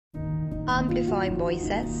Amplifying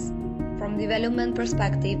Voices from development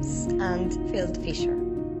perspectives and field Fisher.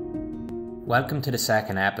 Welcome to the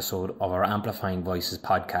second episode of our Amplifying Voices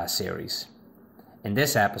podcast series. In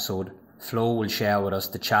this episode, Flo will share with us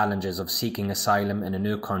the challenges of seeking asylum in a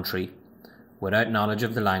new country without knowledge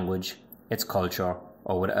of the language, its culture,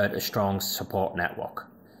 or without a strong support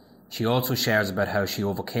network. She also shares about how she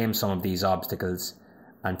overcame some of these obstacles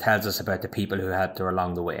and tells us about the people who helped her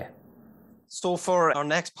along the way. So for our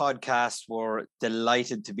next podcast, we're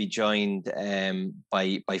delighted to be joined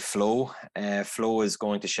by Flo. Flo is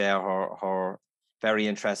going to share her very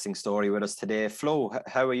interesting story with us today. Flo,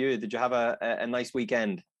 how are you? Did you have a nice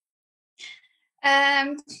weekend?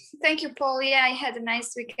 Thank you, Paul. Yeah, I had a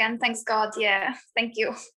nice weekend. Thanks God. Yeah, thank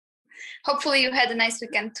you. Hopefully you had a nice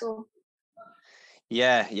weekend too.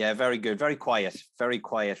 Yeah, very good. Very quiet,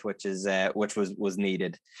 which was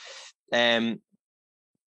needed.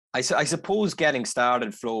 I suppose getting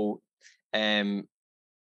started, Flo,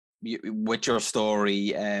 with your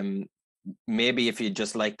story, maybe if you'd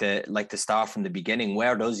just like to start from the beginning,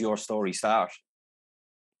 where does your story start?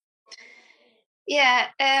 Yeah,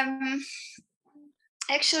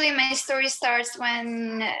 actually my story starts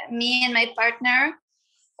when me and my partner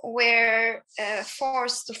were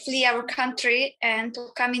forced to flee our country and to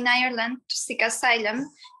come in Ireland to seek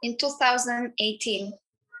asylum in 2018.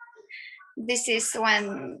 This is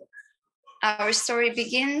when our story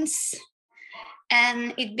begins,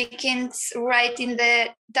 and it begins right in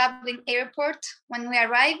the Dublin airport when we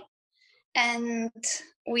arrive, and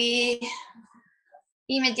we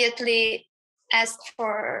immediately asked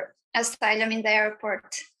for asylum in the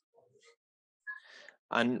airport.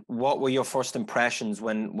 And what were your first impressions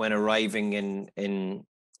when arriving in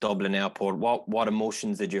Dublin airport? What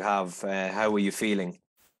emotions did you have? How were you feeling?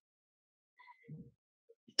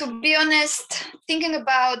 To be honest, thinking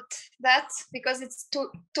about that, because it's two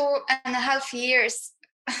and a half years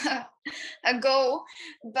ago,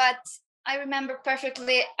 but I remember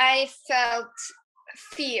perfectly, I felt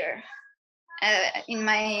fear in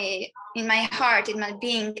my heart, in my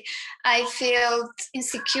being. I felt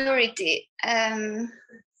insecurity. I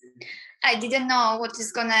didn't know what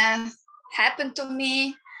is gonna happen to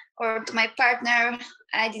me or to my partner.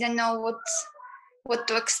 I didn't know what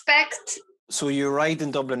to expect. So you arrived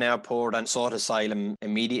in Dublin airport and sought asylum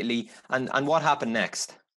immediately. And what happened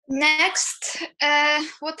next? Next,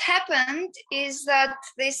 what happened is that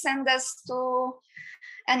they sent us to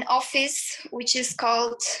an office which is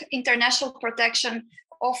called International Protection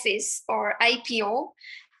Office, or IPO,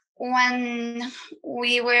 when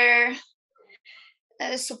we were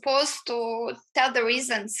supposed to tell the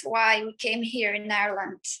reasons why we came here in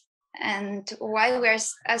Ireland and why we are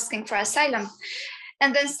asking for asylum.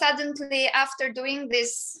 And then suddenly, after doing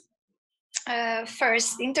this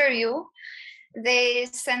first interview, they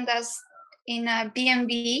sent us in a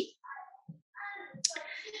B&B,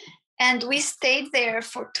 and we stayed there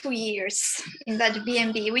for 2 years in that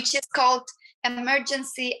B&B, which is called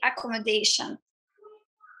emergency accommodation.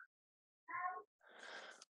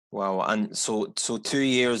 Wow, and so 2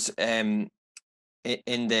 years in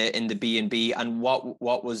the B&B, and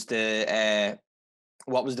what was the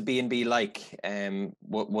B&B like?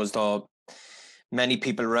 Was there many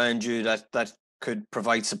people around you that could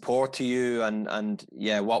provide support to you, and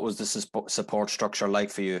yeah, what was the support structure like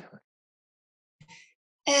for you?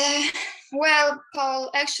 Well, Paul,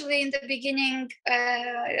 actually in the beginning,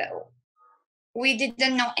 we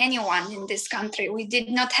didn't know anyone in this country. We did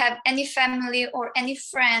not have any family or any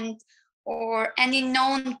friend or any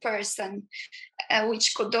known person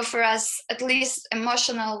which could offer us at least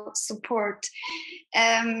emotional support.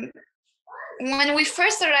 When we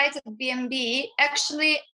first arrived at B&B,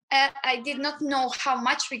 actually, I did not know how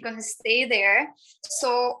much we're going to stay there.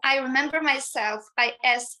 So I remember myself, I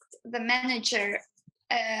asked the manager,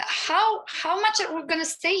 how much are we going to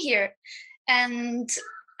stay here? And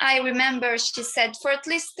I remember she said, for at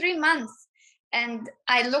least 3 months. And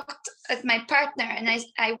I looked at my partner and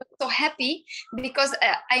I was so happy, because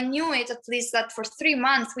I knew it at least that for 3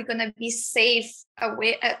 months we're going to be safe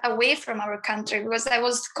away from our country, because I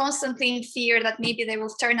was constantly in fear that maybe they will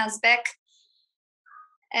turn us back.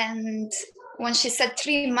 And when she said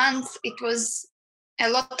 3 months, it was a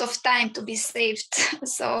lot of time to be saved.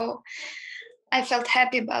 So I felt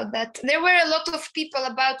happy about that. There were a lot of people,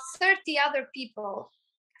 about 30 other people,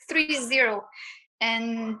 30,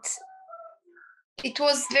 and it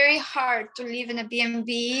was very hard to live in a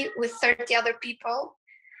B&B with 30 other people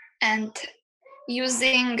and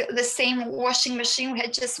using the same washing machine. We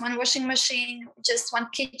had just one washing machine, just one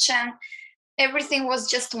kitchen. Everything was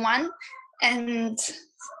just one, and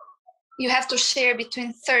you have to share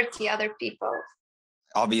between 30 other people.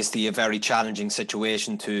 obviously a very challenging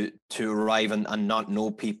situation to arrive and not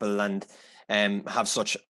know people, and have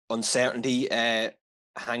such uncertainty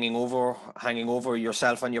hanging over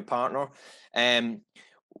yourself and your partner.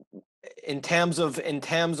 In terms of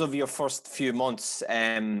your first few months,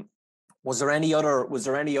 was there any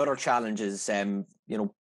other challenges?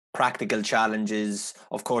 Practical challenges.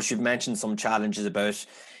 Of course, you've mentioned some challenges about,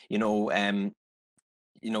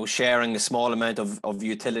 sharing a small amount of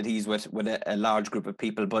utilities with a large group of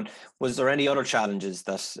people. But was there any other challenges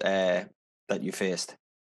that you faced?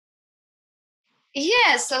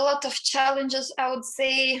 Yes, a lot of challenges. I would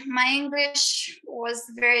say my English was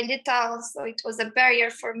very little, so it was a barrier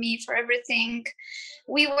for me for everything.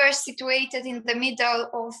 We were situated in the middle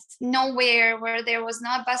of nowhere, where there was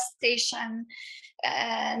no bus station,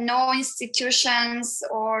 no institutions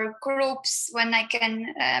or groups when I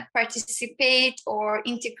can participate or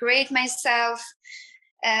integrate myself.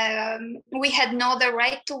 We had no the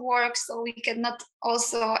right to work, so we could not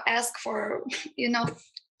also ask for,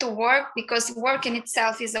 to work, because work in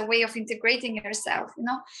itself is a way of integrating yourself,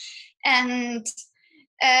 and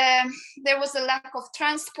there was a lack of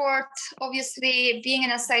transport. Obviously, being an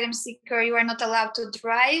asylum seeker, you are not allowed to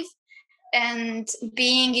drive, and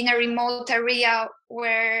being in a remote area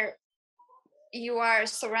where you are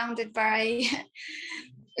surrounded by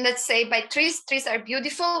let's say by trees are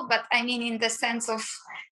beautiful, but I mean in the sense of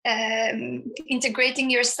integrating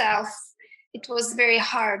yourself, it was very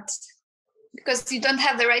hard, because you don't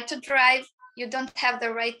have the right to drive, you don't have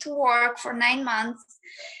the right to work for 9 months,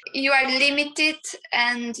 you are limited,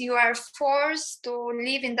 and you are forced to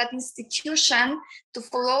live in that institution to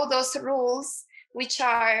follow those rules, which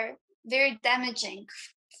are very damaging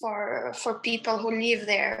for people who live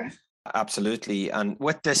there. Absolutely. And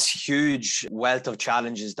with this huge wealth of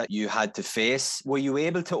challenges that you had to face, were you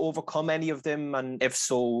able to overcome any of them? And if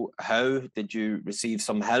so, how? Did you receive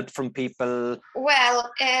some help from people?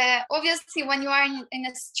 Well, obviously, when you are in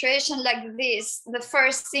a situation like this, the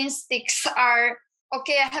first instincts are,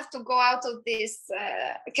 okay, I have to go out of this.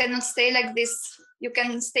 I cannot stay like this. You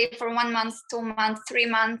can stay for 1 month, 2 months, 3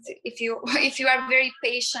 months. If you are very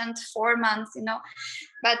patient, 4 months,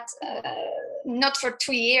 but not for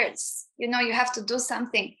 2 years. You have to do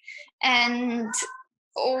something. And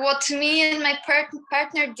what me and my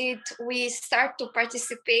partner did, we start to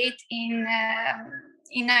participate in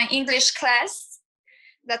an English class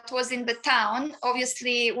that was in the town.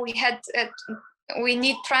 Obviously, we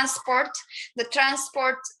need transport. The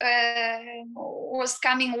transport was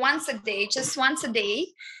coming once a day, just once a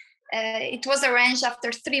day. It was arranged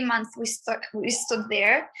after 3 months. We stood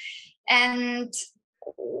there, and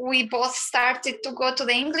we both started to go to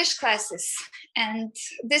the English classes. And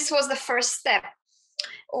this was the first step.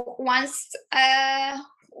 Once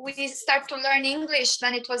we start to learn English,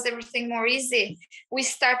 then it was everything more easy. We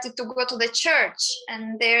started to go to the church,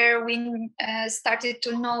 and there we started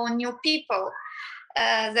to know new people.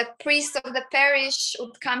 The priest of the parish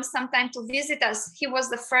would come sometime to visit us. He was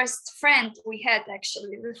the first friend we had,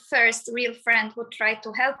 actually, the first real friend who tried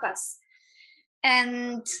to help us.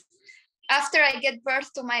 And after I gave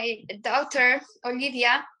birth to my daughter,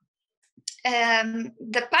 Olivia,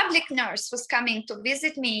 the public nurse was coming to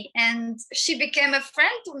visit me, and she became a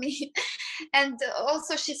friend to me. And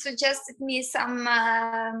also she suggested me some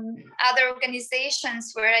other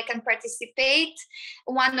organizations where I can participate.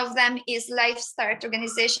 One of them is Life Start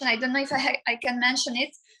organization. I don't know if I can mention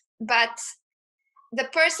it, but the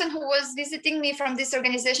person who was visiting me from this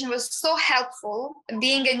organization was so helpful.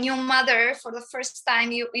 Being a new mother for the first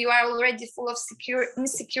time, you are already full of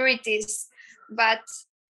insecurities, but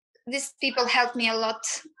these people helped me a lot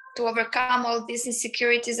to overcome all these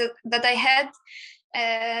insecurities that I had.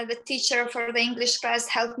 The teacher for the English class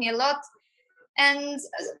helped me a lot. And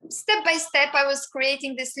step by step, I was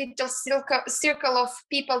creating this little circle of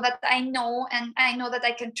people that I know, and I know that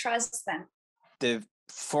I can trust them. The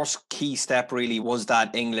first key step really was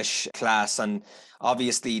that English class, and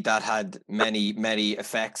obviously that had many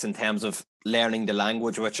effects in terms of learning the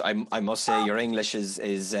language, which I must say your English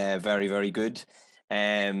is very, very good.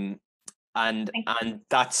 And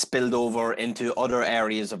that spilled over into other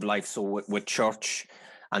areas of life. So with church,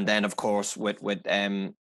 and then of course with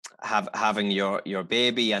having your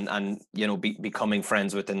baby, and becoming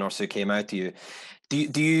friends with the nurse who came out to you.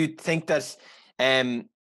 Do you think that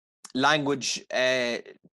language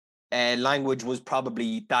was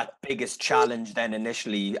probably that biggest challenge then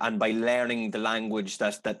initially, and by learning the language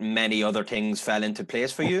that many other things fell into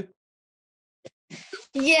place for you?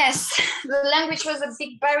 Yes, the language was a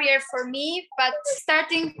big barrier for me, but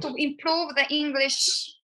starting to improve the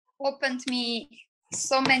English opened me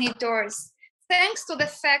so many doors. Thanks to the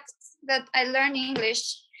fact that I learn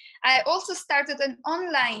English, I also started an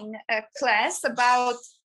online class about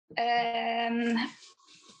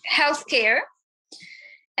healthcare.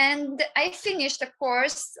 And I finished a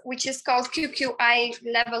course which is called QQI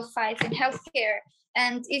Level 5 in healthcare.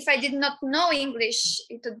 And if I did not know English,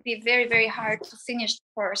 it would be very, very hard to finish the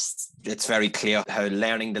course. It's very clear how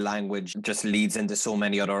learning the language just leads into so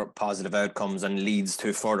many other positive outcomes and leads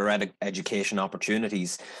to further education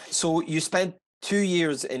opportunities. So you spent 2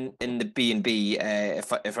 years in the B&B,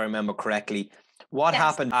 if I remember correctly. What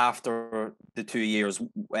happened after the 2 years?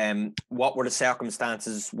 What were the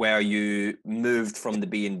circumstances where you moved from the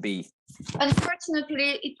B&B?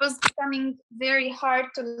 Unfortunately, it was becoming very hard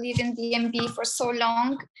to live in B&B for so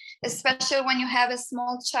long, especially when you have a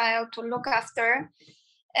small child to look after.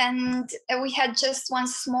 And we had just one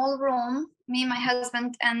small room, me, my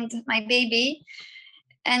husband, and my baby.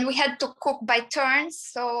 And we had to cook by turns.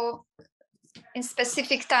 So in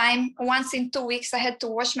specific time, once in 2 weeks, I had to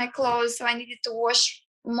wash my clothes. So I needed to wash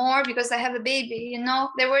more because I have a baby.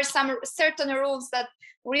 There were some certain rules that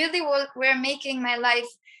really were making my life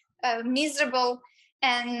miserable.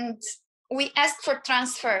 And we asked for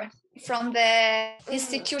transfer from the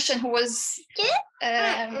institution who was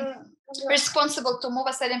responsible to move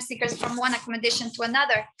asylum seekers from one accommodation to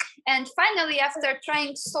another. And finally, after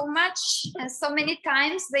trying so much and so many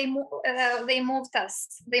times, they moved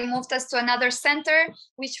us. They moved us to another center,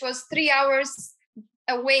 which was 3 hours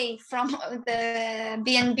away from the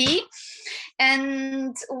B&B.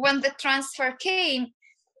 And when the transfer came,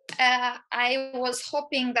 I was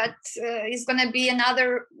hoping that it's going to be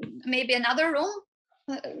maybe another room,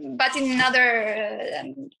 but in another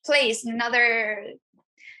place, in another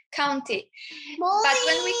county. But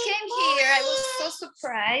when we came here, I was so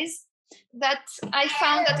surprised that I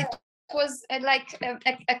found that it was like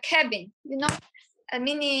a cabin, a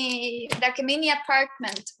mini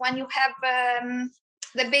apartment. When you have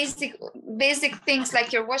the basic things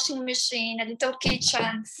like your washing machine, a little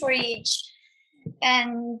kitchen, fridge,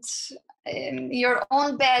 and your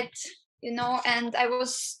own bed, and I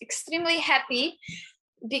was extremely happy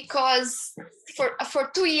because for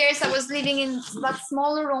 2 years I was living in that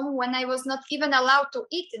small room when I was not even allowed to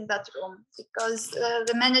eat in that room because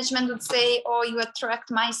the management would say, oh, you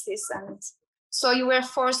attract mice, and so you were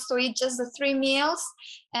forced to eat just the 3 meals,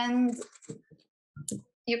 and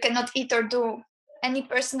you cannot eat or do any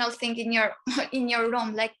personal thing in your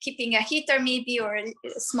room, like keeping a heater maybe or a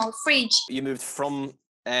small fridge. You moved from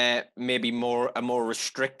maybe a more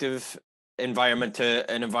restrictive environment to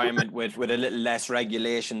an environment with a little less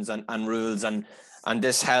regulations and rules, and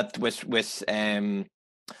this helped with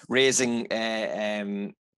raising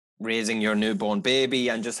your newborn baby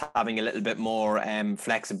and just having a little bit more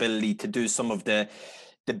flexibility to do some of the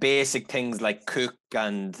basic things like cook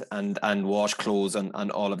and wash clothes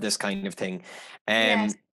and all of this kind of thing.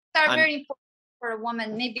 Yes, are very important for a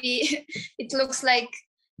woman. Maybe it looks like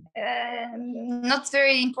not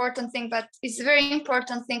very important thing, but it's a very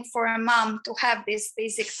important thing for a mom to have these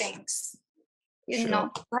basic things,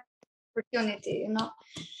 opportunity,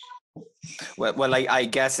 Well, I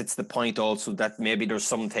guess it's the point also that maybe there's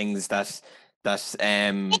some things that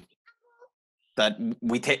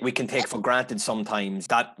we can take for granted sometimes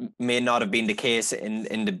that may not have been the case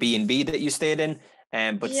in the B&B that you stayed in,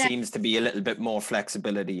 but seems to be a little bit more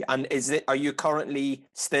flexibility. And are you currently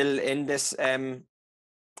still in this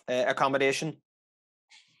accommodation?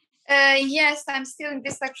 Yes, I'm still in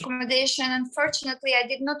this accommodation. Unfortunately, I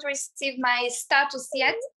did not receive my status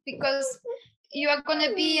yet because you are going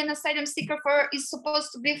to be an asylum seeker is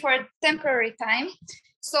supposed to be for a temporary time.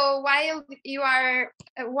 So while they are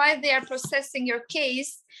processing your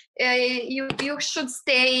case, you should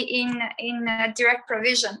stay in a direct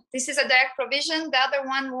provision. This is a direct provision. The other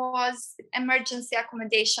one was emergency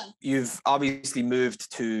accommodation. You've obviously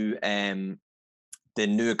moved to the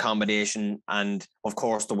new accommodation, and of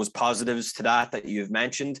course there was positives to that you've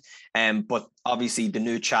mentioned, but obviously the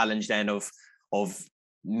new challenge then of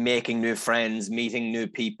making new friends, meeting new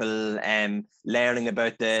people, learning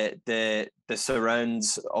about the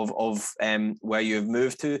surrounds of where you've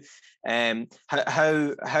moved to.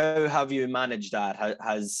 How have you managed that?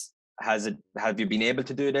 Have you been able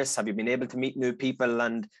to do this? Have you been able to meet new people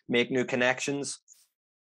and make new connections?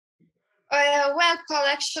 Well, Paul,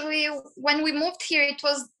 actually, when we moved here, it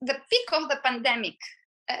was the peak of the pandemic.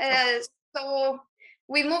 So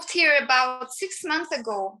we moved here about 6 months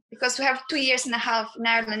ago because we have 2 years and a half in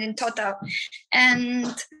Ireland in total.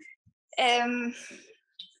 And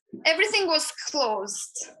everything was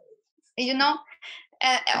closed,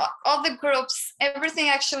 all the groups, everything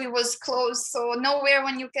actually was closed. So nowhere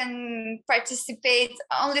when you can participate.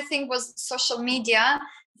 Only thing was social media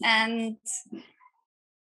And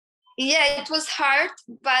yeah, it was hard,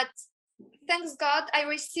 but thanks God, I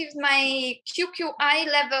received my QQI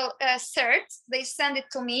level cert. They sent it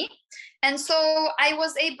to me. And so I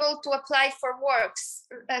was able to apply for works,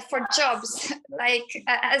 for jobs, like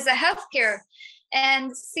as a healthcare.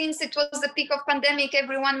 And since it was the peak of pandemic,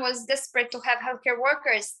 everyone was desperate to have healthcare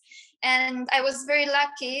workers. And I was very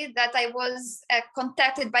lucky that I was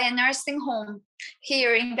contacted by a nursing home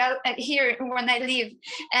here here when I live.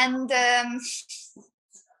 And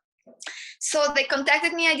so they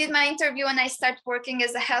contacted me, I did my interview, and I started working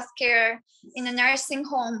as a healthcare in a nursing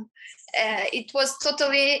home. It was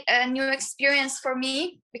totally a new experience for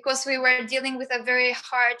me because we were dealing with a very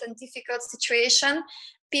hard and difficult situation.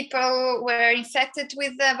 People were infected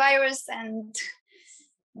with the virus, and,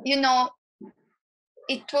 you know,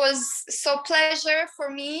 it was so pleasure for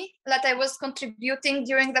me that I was contributing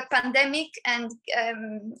during the pandemic and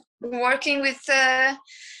working with the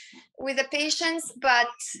patients, but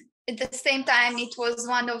at the same time, it was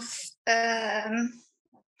one of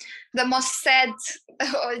the most sad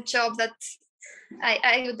job that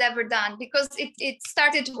I would ever done, because it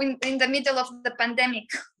started in the middle of the pandemic.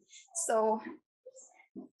 So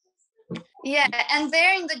yeah, and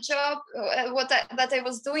there in the job, that I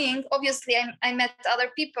was doing, obviously I met other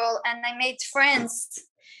people and I made friends,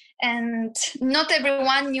 and not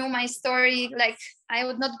everyone knew my story. Like, I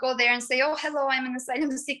would not go there and say, oh, hello, I'm an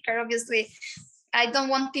asylum seeker. Obviously, I don't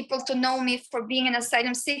want people to know me for being an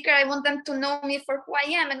asylum seeker. I want them to know me for who I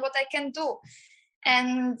am and what I can do.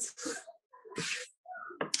 And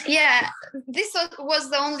yeah, this was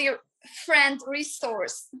the only friend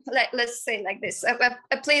resource, let's say like this,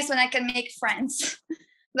 a place when I can make friends.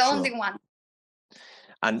 The Sure. only one.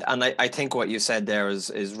 And I think what you said there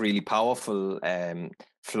is really powerful,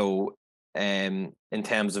 Flo, in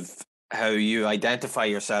terms of how you identify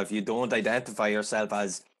yourself. You don't identify yourself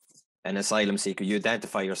as an asylum seeker, you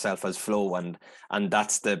identify yourself as Flo, and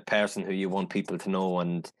that's the person who you want people to know.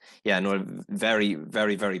 And yeah, no, very,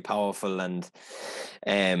 very, very powerful. And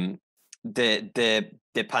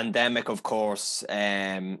the pandemic, of course,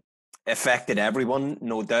 affected everyone,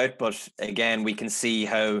 no doubt, but again, we can see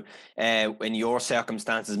how in your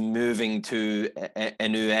circumstances, moving to a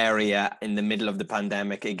new area in the middle of the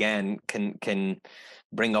pandemic again can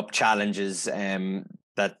bring up challenges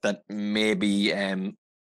that maybe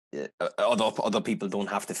other people don't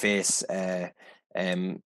have to face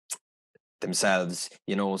themselves,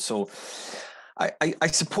 you know. So I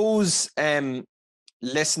suppose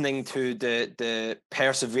listening to the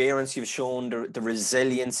perseverance you've shown, the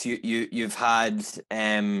resilience you've had,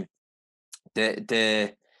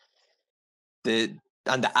 the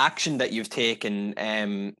and the action that you've taken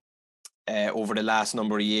over the last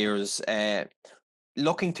number of years,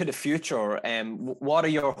 looking to the future, what are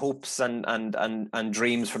your hopes and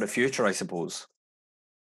dreams for the future, I suppose?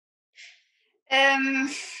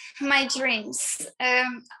 My dreams.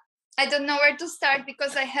 I don't know where to start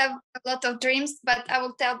because I have a lot of dreams, but I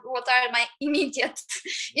will tell what are my immediate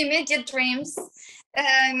dreams.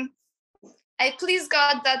 I please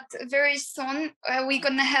God that very soon we're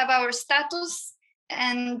gonna have our status,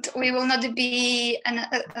 and we will not be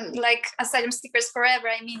like asylum seekers forever.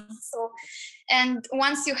 I mean, so, and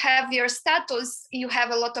once you have your status, you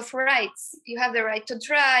have a lot of rights. You have the right to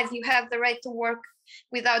drive. You have the right to work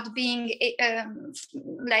without being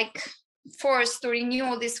like forced to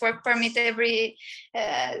renew this work permit every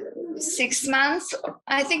 6 months.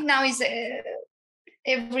 I think now is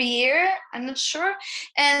every year. I'm not sure.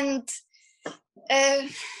 And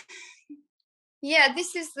yeah,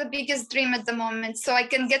 this is the biggest dream at the moment, so I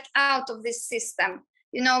can get out of this system,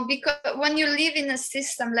 you know, because when you live in a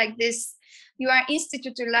system like this, you are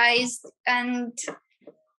institutionalized, and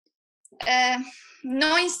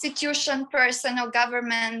no institution, person, or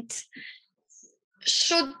government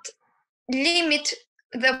should limit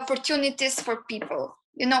the opportunities for people.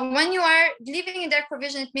 You know, when you are living in their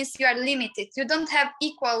provision, it means you are limited. You don't have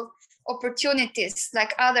equal opportunities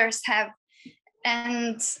like others have.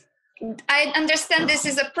 And I understand this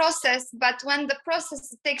is a process, but when the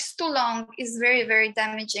process takes too long, it's very, very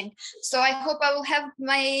damaging. So I hope I will have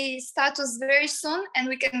my status very soon and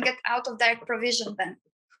we can get out of direct provision then.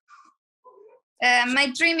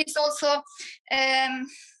 My dream is also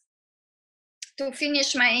to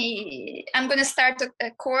finish I'm going to start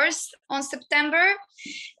a course on September,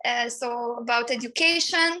 so about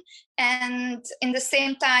education. And in the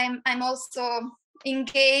same time, I'm also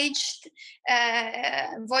engaged,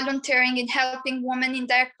 volunteering in helping women in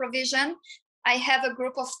direct provision. I have a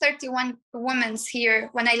group of 31 women here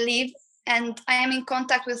when I live, and I am in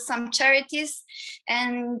contact with some charities.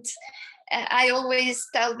 And I always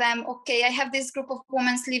tell them, okay, I have this group of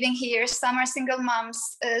women living here. Some are single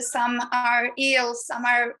moms, some are ill, some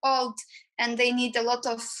are old, and they need a lot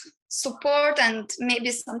of support and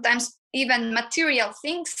maybe sometimes even material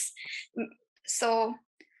things. So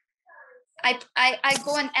I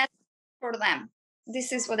go and ask for them.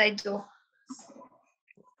 This is what I do.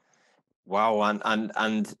 Wow,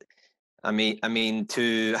 and I mean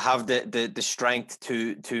to have the strength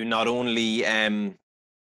to not only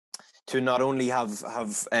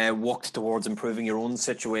have worked towards improving your own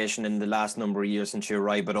situation in the last number of years since you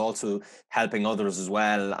arrived, but also helping others as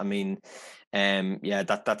well. I mean, yeah,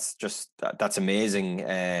 that's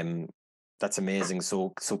amazing. That's amazing.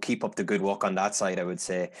 So keep up the good work on that side, I would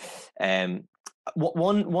say.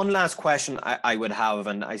 One last question I would have,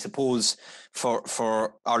 and I suppose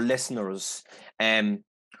for our listeners,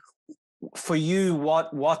 for you,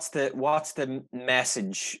 what's the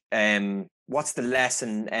message? What's the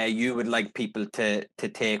lesson you would like people to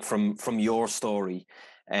take from your story?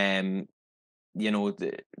 You know,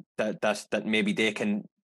 that maybe they can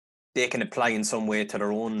apply in some way to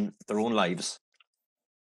their own lives.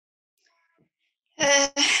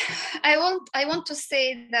 I want to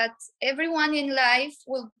say that everyone in life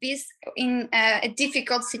will be in a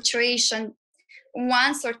difficult situation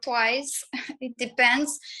once or twice. It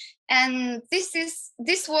depends. And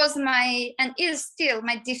this was my, and is still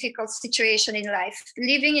my, difficult situation in life.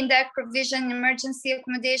 Living in dark provision emergency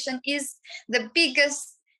accommodation is the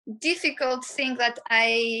biggest difficult thing that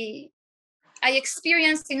I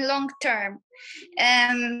experienced in long term.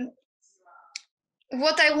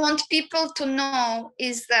 What I want people to know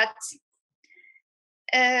is that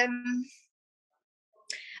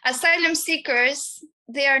asylum seekers,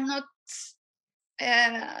 they are not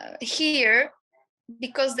here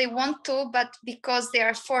because they want to, but because they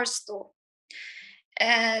are forced to.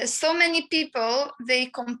 So many people, they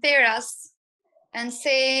compare us and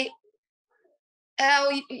say,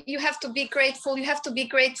 oh, you have to be grateful,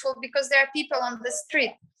 because there are people on the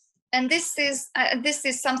street. And this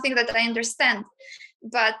is something that I understand,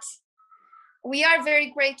 but we are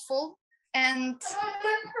very grateful, and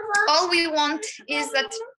all we want is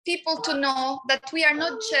that people to know that we are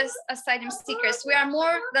not just asylum seekers. We are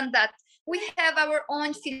more than that. We have our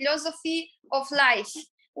own philosophy of life.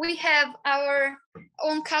 We have our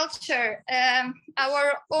own culture,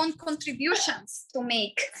 our own contributions to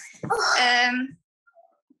make.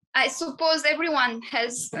 I suppose everyone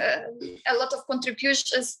has a lot of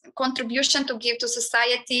contribution to give to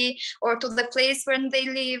society, or to the place where they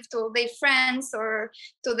live, to their friends, or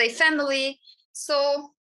to their family.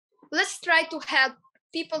 So let's try to help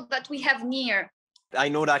people that we have near. I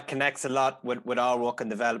know that connects a lot with our work and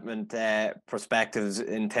development perspectives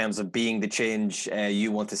in terms of being the change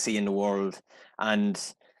you want to see in the world. And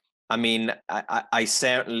I mean, I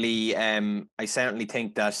certainly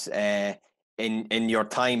think that in your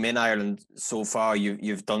time in Ireland so far,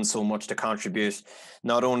 you've done so much to contribute,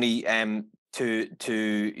 not only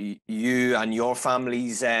to you and your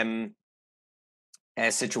family's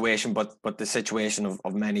situation, but the situation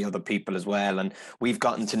of many other people as well. And we've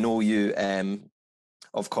gotten to know you,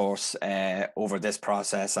 of course, over this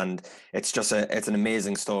process, and it's an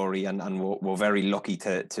amazing story, and we're very lucky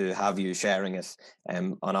to have you sharing it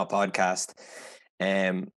on our podcast.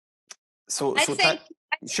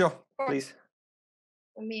 Sure, please.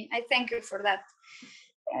 For me, I thank you for that.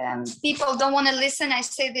 People don't want to listen. I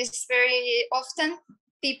say this very often.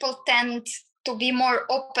 People tend to be more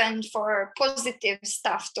open for positive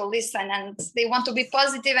stuff to listen, and they want to be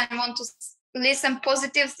positive and want to listen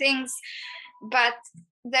positive things, but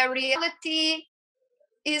the reality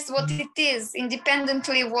is what it is,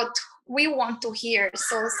 independently what we want to hear.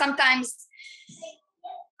 So sometimes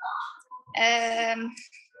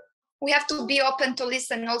we have to be open to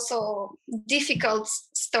listen also difficult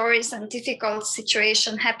stories and difficult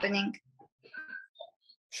situation happening.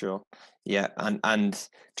 Sure. Yeah. And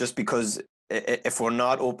just because if we're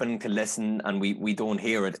not open to listen and we don't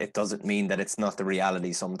hear it, it doesn't mean that it's not the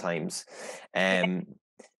reality sometimes.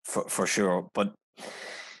 For sure. But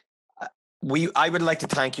I would like to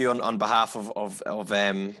thank you on behalf of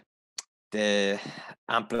the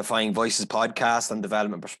Amplifying Voices podcast and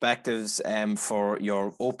Development Perspectives for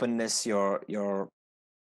your openness, your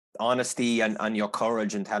honesty, and your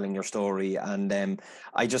courage in telling your story. And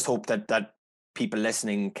I just hope that people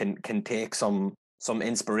listening can take some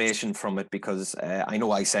inspiration from it, because I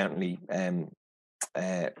know I certainly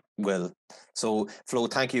will. So Flo,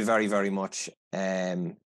 thank you very, very much.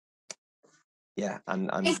 Yeah, and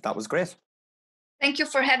that was great. Thank you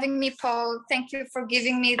for having me, Paul. Thank you for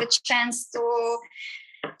giving me the chance to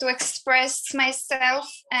express myself,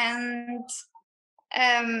 and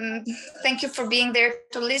Thank you for being there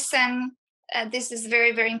to listen. This is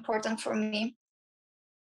very, very important for me.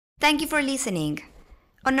 Thank you for listening.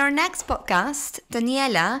 On our next podcast,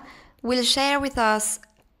 Daniela will share with us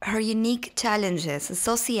her unique challenges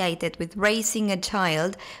associated with raising a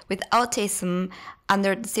child with autism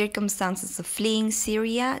under the circumstances of fleeing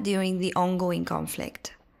Syria during the ongoing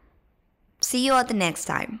conflict. See you at the next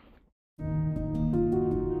time.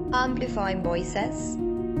 Amplifying Voices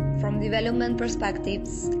from Development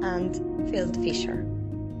Perspectives and Field Fisher.